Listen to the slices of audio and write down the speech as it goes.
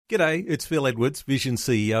G'day, it's Phil Edwards, Vision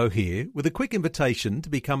CEO here, with a quick invitation to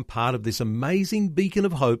become part of this amazing beacon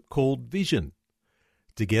of hope called Vision.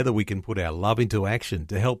 Together we can put our love into action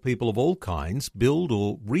to help people of all kinds build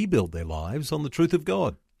or rebuild their lives on the truth of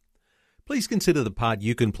God. Please consider the part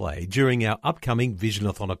you can play during our upcoming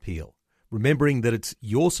Visionathon appeal, remembering that it's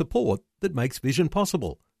your support that makes Vision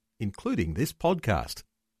possible, including this podcast.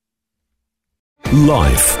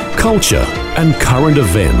 Life, culture, and current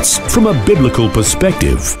events from a biblical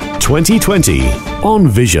perspective. 2020 on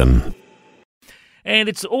Vision. And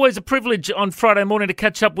it's always a privilege on Friday morning to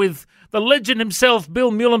catch up with the legend himself,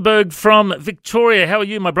 Bill Muehlenberg from Victoria. How are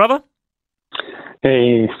you, my brother?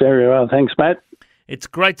 Hey, very well. Thanks, Matt. It's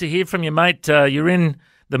great to hear from you, mate. You're in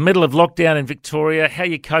the middle of lockdown in Victoria. How are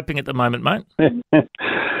you coping at the moment, mate?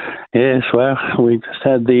 Yes, well, we just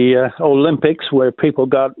had the Olympics where people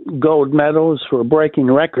got gold medals for breaking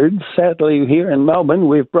records. Sadly, here in Melbourne,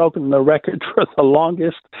 we've broken the record for the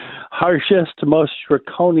longest, harshest, most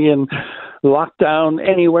draconian lockdown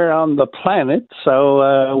anywhere on the planet.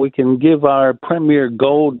 So we can give our premier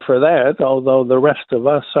gold for that, although the rest of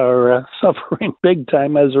us are suffering big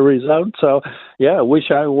time as a result. So, yeah, I wish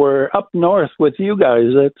I were up north with you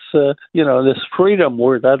guys. It's, this freedom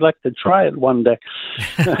word. I'd like to try it one day.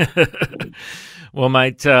 Well,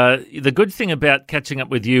 mate, the good thing about catching up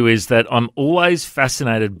with you is that I'm always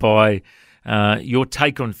fascinated by your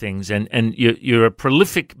take on things, and you're a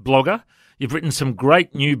prolific blogger. You've written some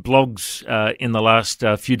great new blogs in the last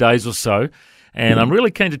few days or so, and I'm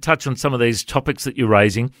really keen to touch on some of these topics that you're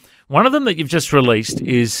raising. One of them that you've just released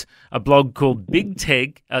is a blog called Big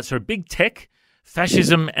Tech,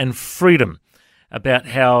 Fascism and Freedom, about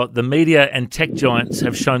how the media and tech giants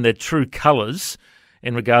have shown their true colours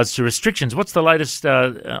in regards to restrictions. What's the latest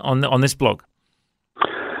on this blog?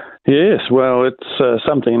 Yes, well, it's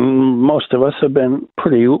something most of us have been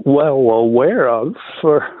pretty well aware of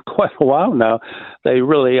for quite a while now. They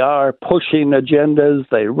really are pushing agendas.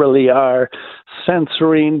 They really are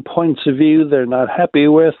censoring points of view they're not happy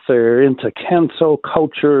with. They're into cancel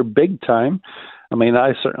culture big time. I mean,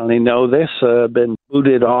 I certainly know this. I've been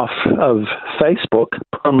booted off of Facebook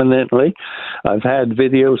permanently. I've had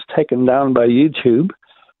videos taken down by YouTube.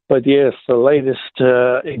 But yes, the latest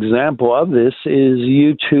example of this is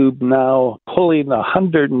YouTube now pulling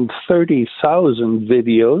 130,000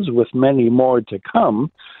 videos, with many more to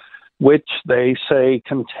come, which they say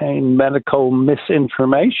contain medical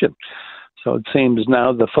misinformation. So it seems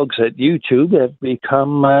now the folks at YouTube have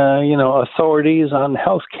become, authorities on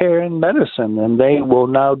healthcare and medicine, and they will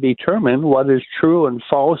now determine what is true and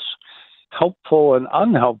false, helpful and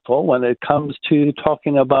unhelpful when it comes to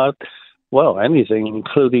talking about, well, anything,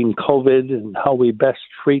 including COVID and how we best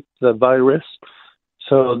treat the virus.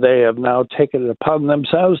 So they have now taken it upon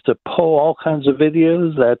themselves to pull all kinds of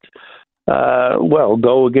videos that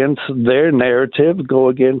go against their narrative, go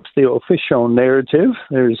against the official narrative.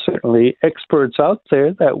 There's certainly experts out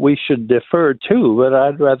there that we should defer to, but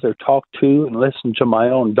I'd rather talk to and listen to my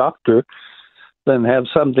own doctor than have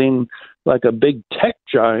something like a big tech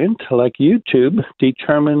giant like YouTube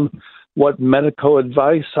determine what medical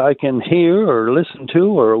advice I can hear or listen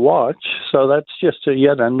to or watch. So that's just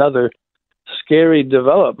yet another scary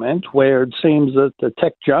development where it seems that the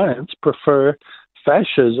tech giants prefer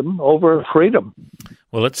fascism over freedom.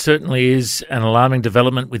 Well, it certainly is an alarming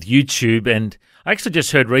development with YouTube, and I actually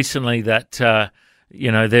just heard recently that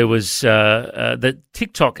there was that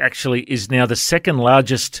TikTok actually is now the second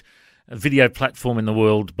largest video platform in the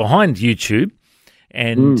world behind YouTube,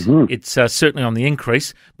 and it's certainly on the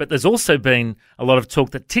increase. But there's also been a lot of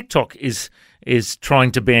talk that TikTok is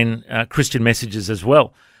trying to ban Christian messages as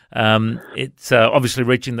well. It's obviously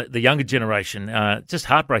reaching the younger generation. Just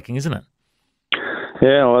heartbreaking, isn't it?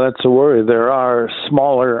 Yeah, well, that's a worry. There are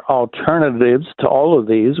smaller alternatives to all of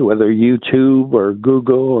these, whether YouTube or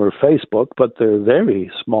Google or Facebook, but they're very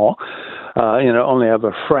small. Only have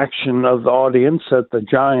a fraction of the audience that the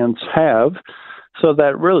giants have. So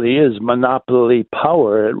that really is monopoly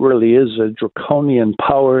power. It really is a draconian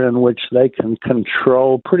power in which they can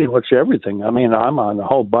control pretty much everything. I mean, I'm on a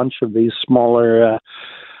whole bunch of these smaller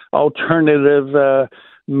alternative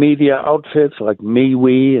media outfits like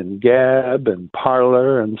MeWe and Gab and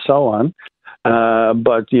Parler and so on.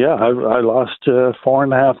 But yeah, I lost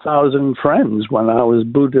 4,500 friends when I was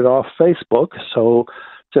booted off Facebook. So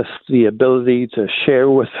just the ability to share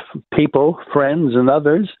with people, friends and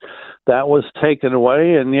others, that was taken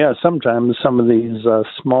away. And yeah, sometimes some of these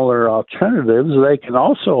smaller alternatives, they can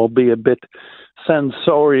also be a bit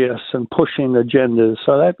censorious and pushing agendas.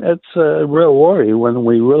 So that's a real worry when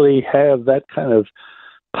we really have that kind of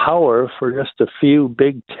power for just a few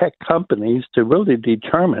big tech companies to really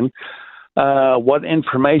determine what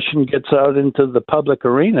information gets out into the public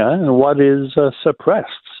arena and what is suppressed.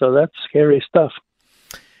 So that's scary stuff.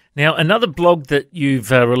 Now, another blog that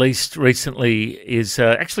you've released recently is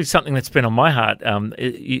actually something that's been on my heart.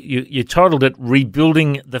 You titled it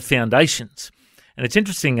Rebuilding the Foundations. And it's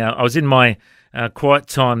interesting. I was in my quiet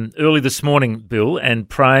time early this morning, Bill, and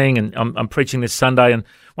praying, and I'm preaching this Sunday. And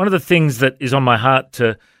one of the things that is on my heart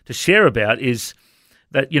to share about is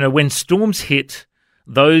that, when storms hit,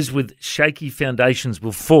 those with shaky foundations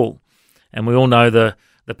will fall. And we all know the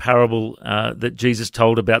parable that Jesus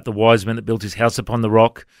told about the wise man that built his house upon the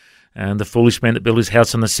rock and the foolish man that built his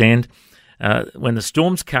house on the sand. When the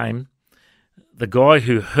storms came, the guy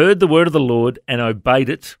who heard the word of the Lord and obeyed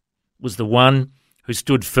it was the one who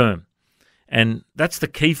stood firm. And that's the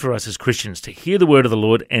key for us as Christians, to hear the word of the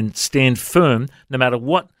Lord and stand firm no matter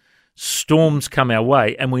what storms come our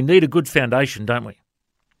way. And we need a good foundation, don't we?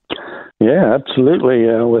 Yeah, absolutely.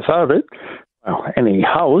 Without it, any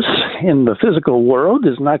house in the physical world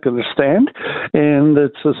is not going to stand, and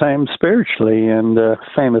it's the same spiritually. And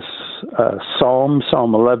famous Psalm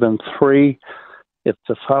 11:3, if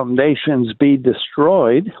the foundations be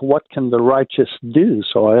destroyed, what can the righteous do?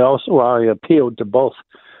 So I appealed to both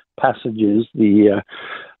passages, the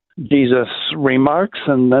Jesus remarks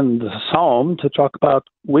and then the Psalm, to talk about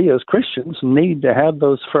we as Christians need to have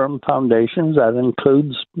those firm foundations. That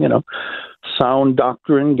includes, sound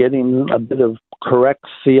doctrine, getting a bit of correct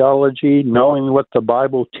theology, knowing what the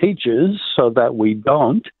Bible teaches so that we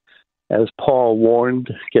don't, as Paul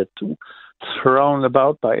warned, get thrown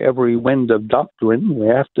about by every wind of doctrine. We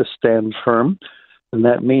have to stand firm, and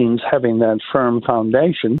that means having that firm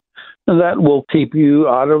foundation. And that will keep you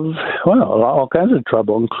out of, all kinds of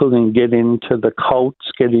trouble, including getting into the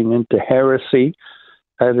cults, getting into heresy.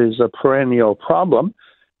 That is a perennial problem.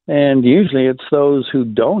 And usually it's those who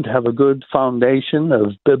don't have a good foundation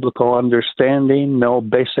of biblical understanding, no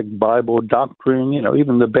basic Bible doctrine,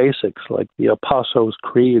 even the basics like the Apostles'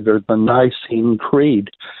 Creed or the Nicene Creed.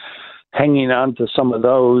 Hanging on to some of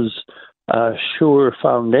those sure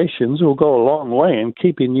foundations will go a long way in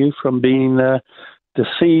keeping you from being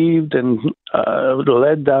deceived and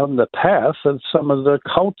led down the path of some of the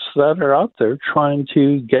cults that are out there trying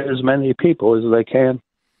to get as many people as they can.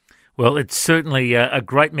 Well, it's certainly a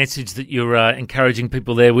great message that you're encouraging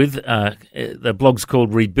people there with. The blog's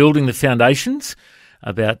called Rebuilding the Foundations,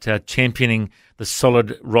 about championing the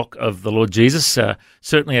solid rock of the Lord Jesus.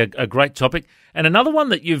 Certainly a great topic. And another one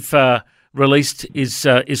that you've released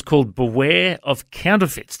is called Beware of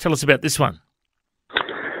Counterfeits. Tell us about this one.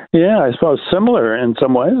 Yeah, I suppose similar in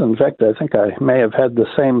some ways. In fact, I think I may have had the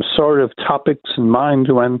same sort of topics in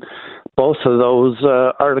mind when both of those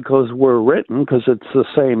articles were written, because it's the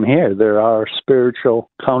same here. There are spiritual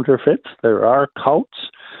counterfeits. There are cults.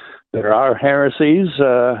 There are heresies.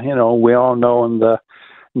 We all know in the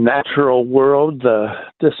natural world, the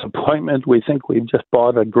disappointment. We think we've just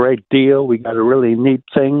bought a great deal. We got a really neat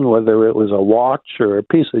thing, whether it was a watch or a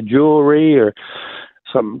piece of jewelry or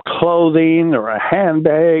some clothing or a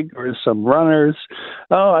handbag or some runners.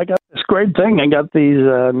 Oh, I got this great thing. I got these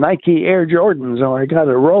Nike Air Jordans, or I got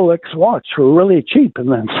a Rolex watch for really cheap.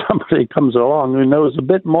 And then somebody comes along who knows a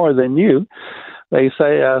bit more than you. They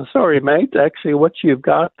say, sorry, mate, actually what you've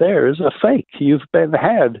got there is a fake. You've been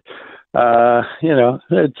had.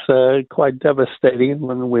 It's quite devastating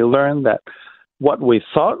when we learn that what we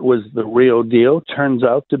thought was the real deal turns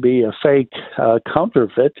out to be a fake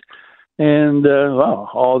counterfeit. And,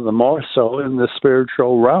 all the more so in the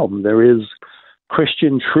spiritual realm. There is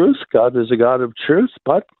Christian truth. God is a God of truth,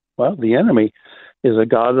 but, the enemy is a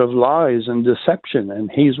God of lies and deception,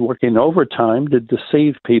 and he's working overtime to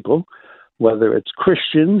deceive people, whether it's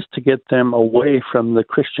Christians to get them away from the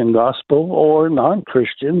Christian gospel or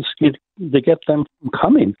non-Christians to get them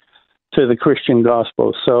coming to the Christian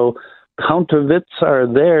gospel. So counterfeits are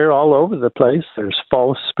there all over the place. There's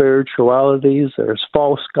false spiritualities, there's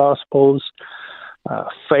false gospels,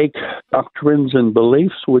 fake doctrines and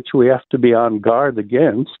beliefs, which we have to be on guard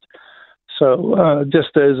against. So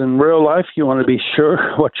just as in real life, you want to be sure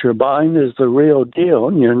what you're buying is the real deal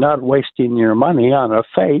and you're not wasting your money on a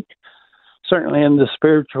fake. Certainly in the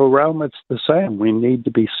spiritual realm, it's the same. We need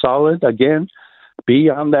to be solid, again, be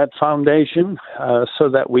on that foundation so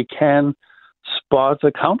that we can spot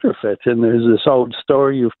the counterfeit. And there's this old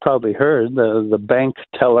story you've probably heard, the bank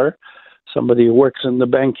teller. Somebody who works in the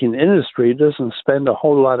banking industry doesn't spend a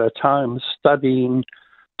whole lot of time studying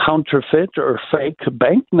counterfeit or fake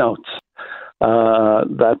banknotes.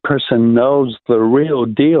 That person knows the real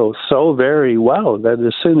deal so very well that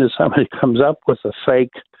as soon as somebody comes up with a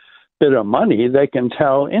fake bit of money, they can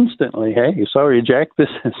tell instantly, hey, sorry, Jack, this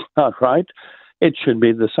is not right. it should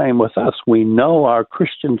be the same with us. We know our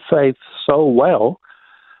Christian faith so well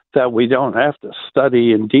that we don't have to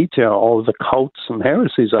study in detail all of the cults and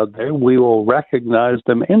heresies out there. We will recognize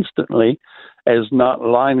them instantly as not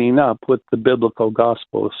lining up with the biblical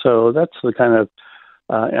gospel. So that's the kind of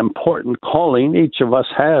important calling each of us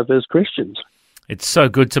have as Christians. It's so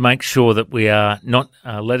good to make sure that we are not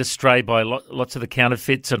led astray by lots of the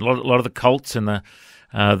counterfeits and a lot of the cults and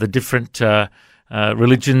the different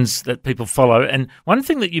religions that people follow. And one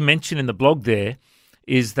thing that you mentioned in the blog there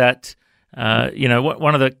is that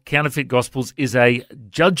one of the counterfeit gospels is a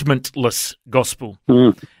judgmentless gospel.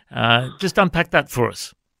 Just unpack that for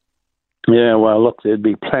us. Yeah, well, look, there'd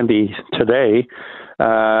be plenty today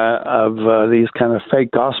of these kind of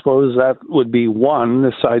fake gospels. That would be one,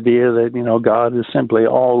 this idea that, God is simply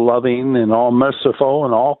all loving and all merciful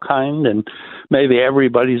and all kind, and maybe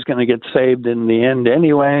everybody's going to get saved in the end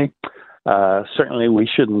anyway. Certainly we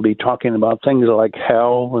shouldn't be talking about things like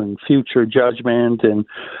hell and future judgment and,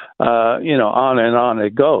 on and on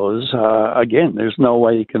it goes. Again, there's no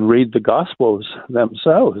way you can read the Gospels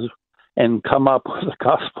themselves and come up with a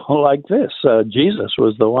gospel like this. Jesus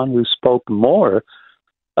was the one who spoke more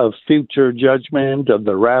of future judgment, of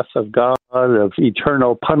the wrath of God, of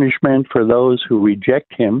eternal punishment for those who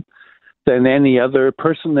reject him than any other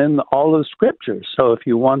person in all of Scripture. So if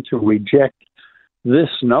you want to reject this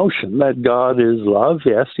notion that God is love,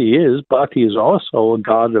 yes, he is, but he's also a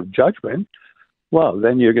God of judgment, well,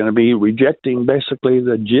 then you're going to be rejecting basically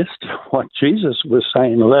the gist of what Jesus was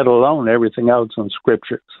saying, let alone everything else in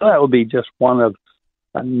Scripture. So that would be just one of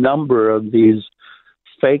a number of these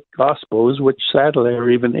fake gospels, which sadly are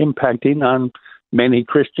even impacting on many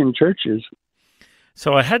Christian churches.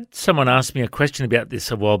 So I had someone ask me a question about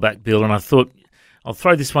this a while back, Bill, and I thought I'll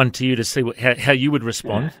throw this one to you to see how you would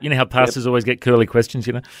respond. You know how pastors always get curly questions,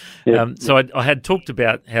 So I had talked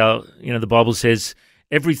about how, the Bible says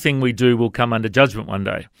everything we do will come under judgment one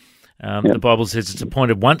day. The Bible says it's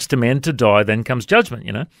appointed once to man to die, then comes judgment,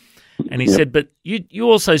 And he said, but you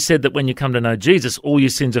also said that when you come to know Jesus, all your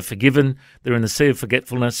sins are forgiven, they're in the sea of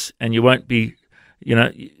forgetfulness, and you won't be,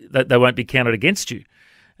 that they won't be counted against you.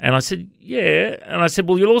 And I said, yeah. And I said,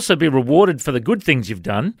 well, you'll also be rewarded for the good things you've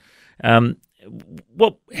done.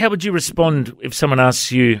 How would you respond if someone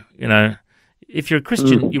asks you, if you're a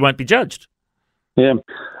Christian, you won't be judged? Yeah.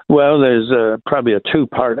 Well, there's probably a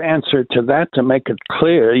two-part answer to that to make it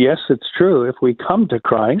clear. Yes, it's true. If we come to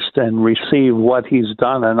Christ and receive what he's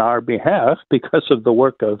done on our behalf because of the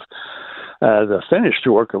work of the finished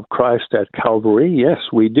work of Christ at Calvary, yes,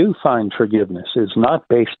 we do find forgiveness. It's not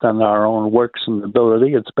based on our own works and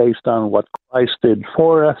ability. It's based on what Christ did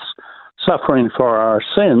for us, suffering for our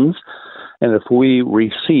sins. And if we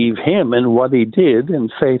receive him and what he did in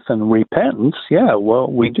faith and repentance,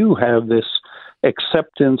 we do have this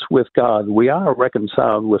acceptance with God. We are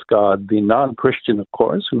reconciled with God. The non-Christian, of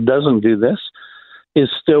course, who doesn't do this, is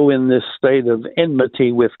still in this state of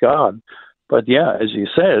enmity with God. But as you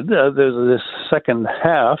said, there's this second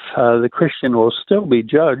half. The Christian will still be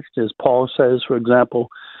judged, as Paul says, for example,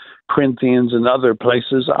 Corinthians and other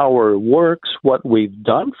places, our works, what we've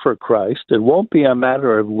done for Christ. It won't be a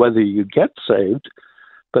matter of whether you get saved,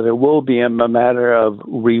 but it will be a matter of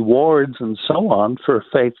rewards and so on for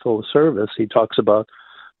faithful service. He talks about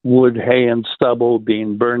wood, hay, and stubble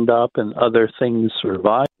being burned up and other things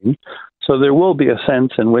surviving. So there will be a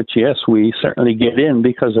sense in which, yes, we certainly get in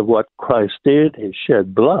because of what Christ did, his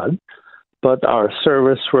shed blood, but our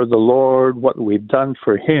service for the Lord, what we've done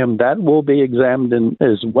for him, that will be examined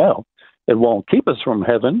as well. It won't keep us from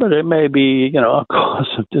heaven, but it may be, a cause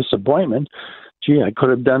of disappointment. Gee, I could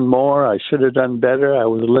have done more. I should have done better. I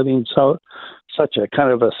was living such a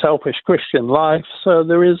kind of a selfish Christian life. So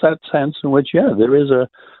there is that sense in which, there is a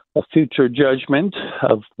future judgment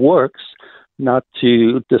of works, not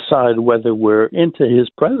to decide whether we're into his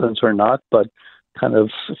presence or not, but kind of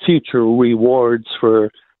future rewards for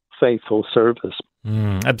faithful service.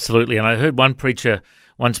 Absolutely. And I heard one preacher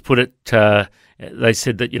once put it, they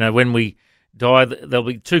said that, when we die, there'll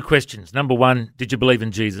be two questions. Number one, did you believe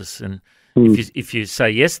in Jesus? And if you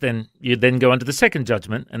say yes, then you then go into the second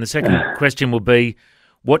judgment. And the second question will be,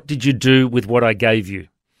 what did you do with what I gave you?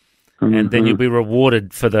 And then you'll be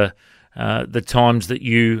rewarded for the times that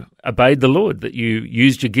you obeyed the Lord, that you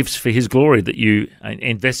used your gifts for his glory, that you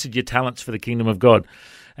invested your talents for the kingdom of God.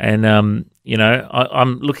 And,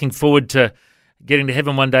 I'm looking forward to getting to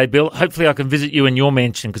heaven one day, Bill. Hopefully I can visit you in your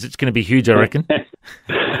mansion because it's going to be huge, I reckon.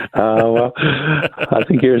 Well, I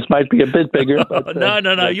think yours might be a bit bigger. But,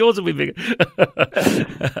 no, yours will be bigger.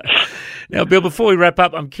 Now, Bill, before we wrap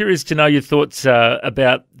up, I'm curious to know your thoughts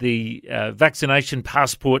about the vaccination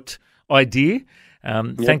passport idea.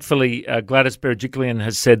 Thankfully, Gladys Berejiklian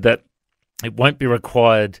has said that it won't be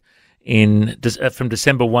required from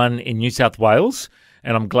December 1 in New South Wales,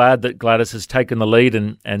 and I'm glad that Gladys has taken the lead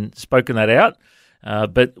and spoken that out.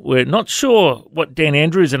 But we're not sure what Dan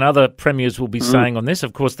Andrews and other premiers will be saying on this.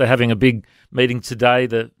 Of course, they're having a big meeting today,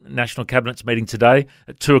 the National Cabinet's meeting today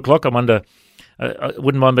at 2:00. I wonder, I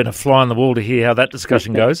wouldn't mind being a fly on the wall to hear how that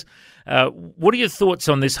discussion goes. What are your thoughts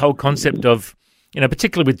on this whole concept of,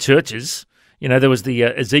 particularly with churches? There was the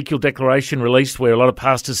Ezekiel Declaration released where a lot of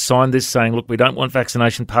pastors signed this saying, look, we don't want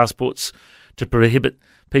vaccination passports to prohibit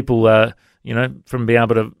people, from being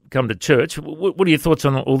able to come to church. What are your thoughts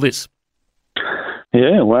on all this?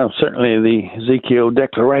 Yeah, well, certainly the Ezekiel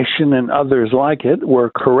Declaration and others like it were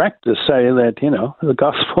correct to say that, the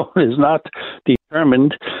gospel is not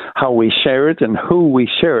determined, how we share it and who we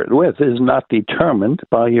share it with is not determined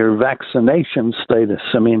by your vaccination status.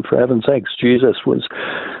 I mean, for heaven's sakes, Jesus was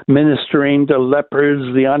ministering to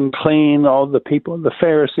lepers, the unclean, all the people the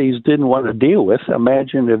Pharisees didn't want to deal with.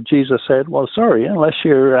 Imagine if Jesus said, well, sorry, unless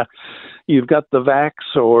you've got the vax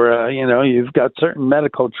or, you've got certain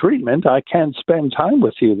medical treatment, I can't spend time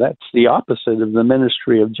with you. That's the opposite of the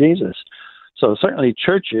ministry of Jesus. So certainly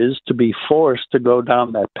churches to be forced to go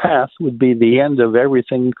down that path would be the end of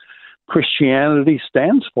everything Christianity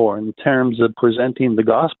stands for in terms of presenting the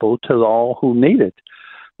gospel to all who need it.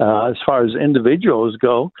 As far as individuals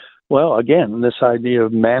go, well, again, this idea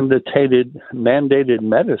of mandated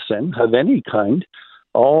medicine of any kind,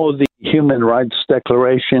 all the human rights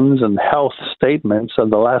declarations and health statements of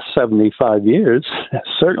the last 75 years,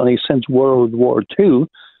 certainly since World War II,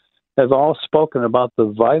 have all spoken about the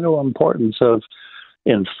vital importance of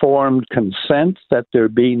informed consent, that there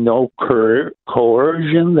be no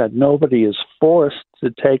coercion, that nobody is forced to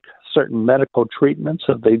take certain medical treatments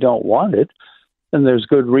if they don't want it. And there's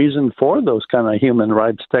good reason for those kind of human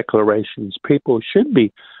rights declarations. People should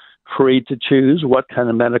be free to choose what kind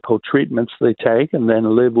of medical treatments they take and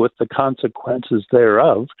then live with the consequences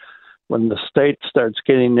thereof. When the state starts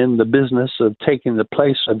getting in the business of taking the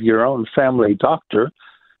place of your own family doctor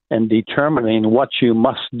and determining what you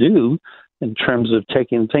must do in terms of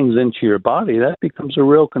taking things into your body, that becomes a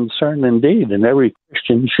real concern indeed. And every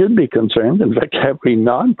Christian should be concerned. In fact, every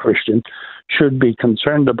non-Christian should be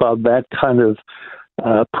concerned about that kind of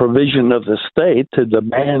provision of the state to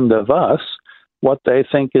demand of us what they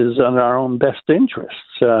think is in our own best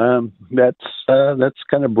interests. That's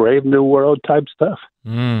kind of brave new world type stuff.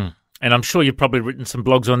 And I'm sure you've probably written some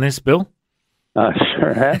blogs on this, Bill. I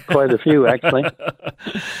sure have, quite a few actually.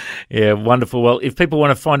 Yeah, wonderful. Well, if people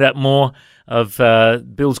want to find out more of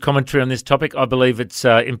Bill's commentary on this topic, I believe it's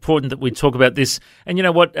important that we talk about this. And you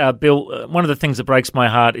know what, Bill, one of the things that breaks my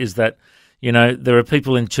heart is that, there are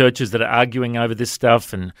people in churches that are arguing over this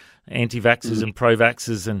stuff, and anti-vaxxers and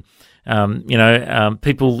pro-vaxxers, and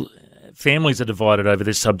families are divided over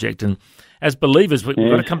this subject. And as believers, we've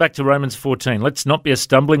got to come back to Romans 14. Let's not be a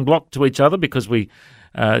stumbling block to each other because we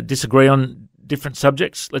disagree on different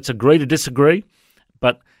subjects. Let's agree to disagree,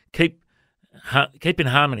 but keep in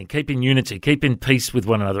harmony, keep in unity, keep in peace with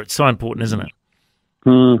one another. It's so important, isn't it?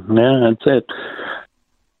 Yeah, that's it.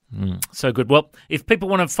 So good. Well, if people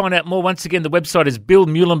want to find out more, once again, the website is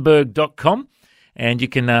billmuhlenberg.com, and you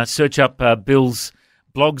can search up Bill's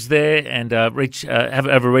blogs there and have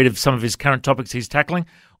a read of some of his current topics he's tackling.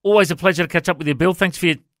 Always a pleasure to catch up with you, Bill. Thanks for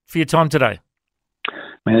your time today.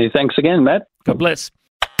 Many thanks again, Matt. God bless.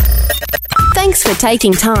 Thanks for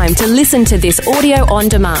taking time to listen to this audio on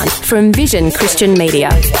demand from Vision Christian Media.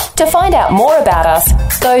 To find out more about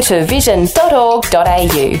us, go to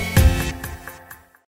vision.org.au.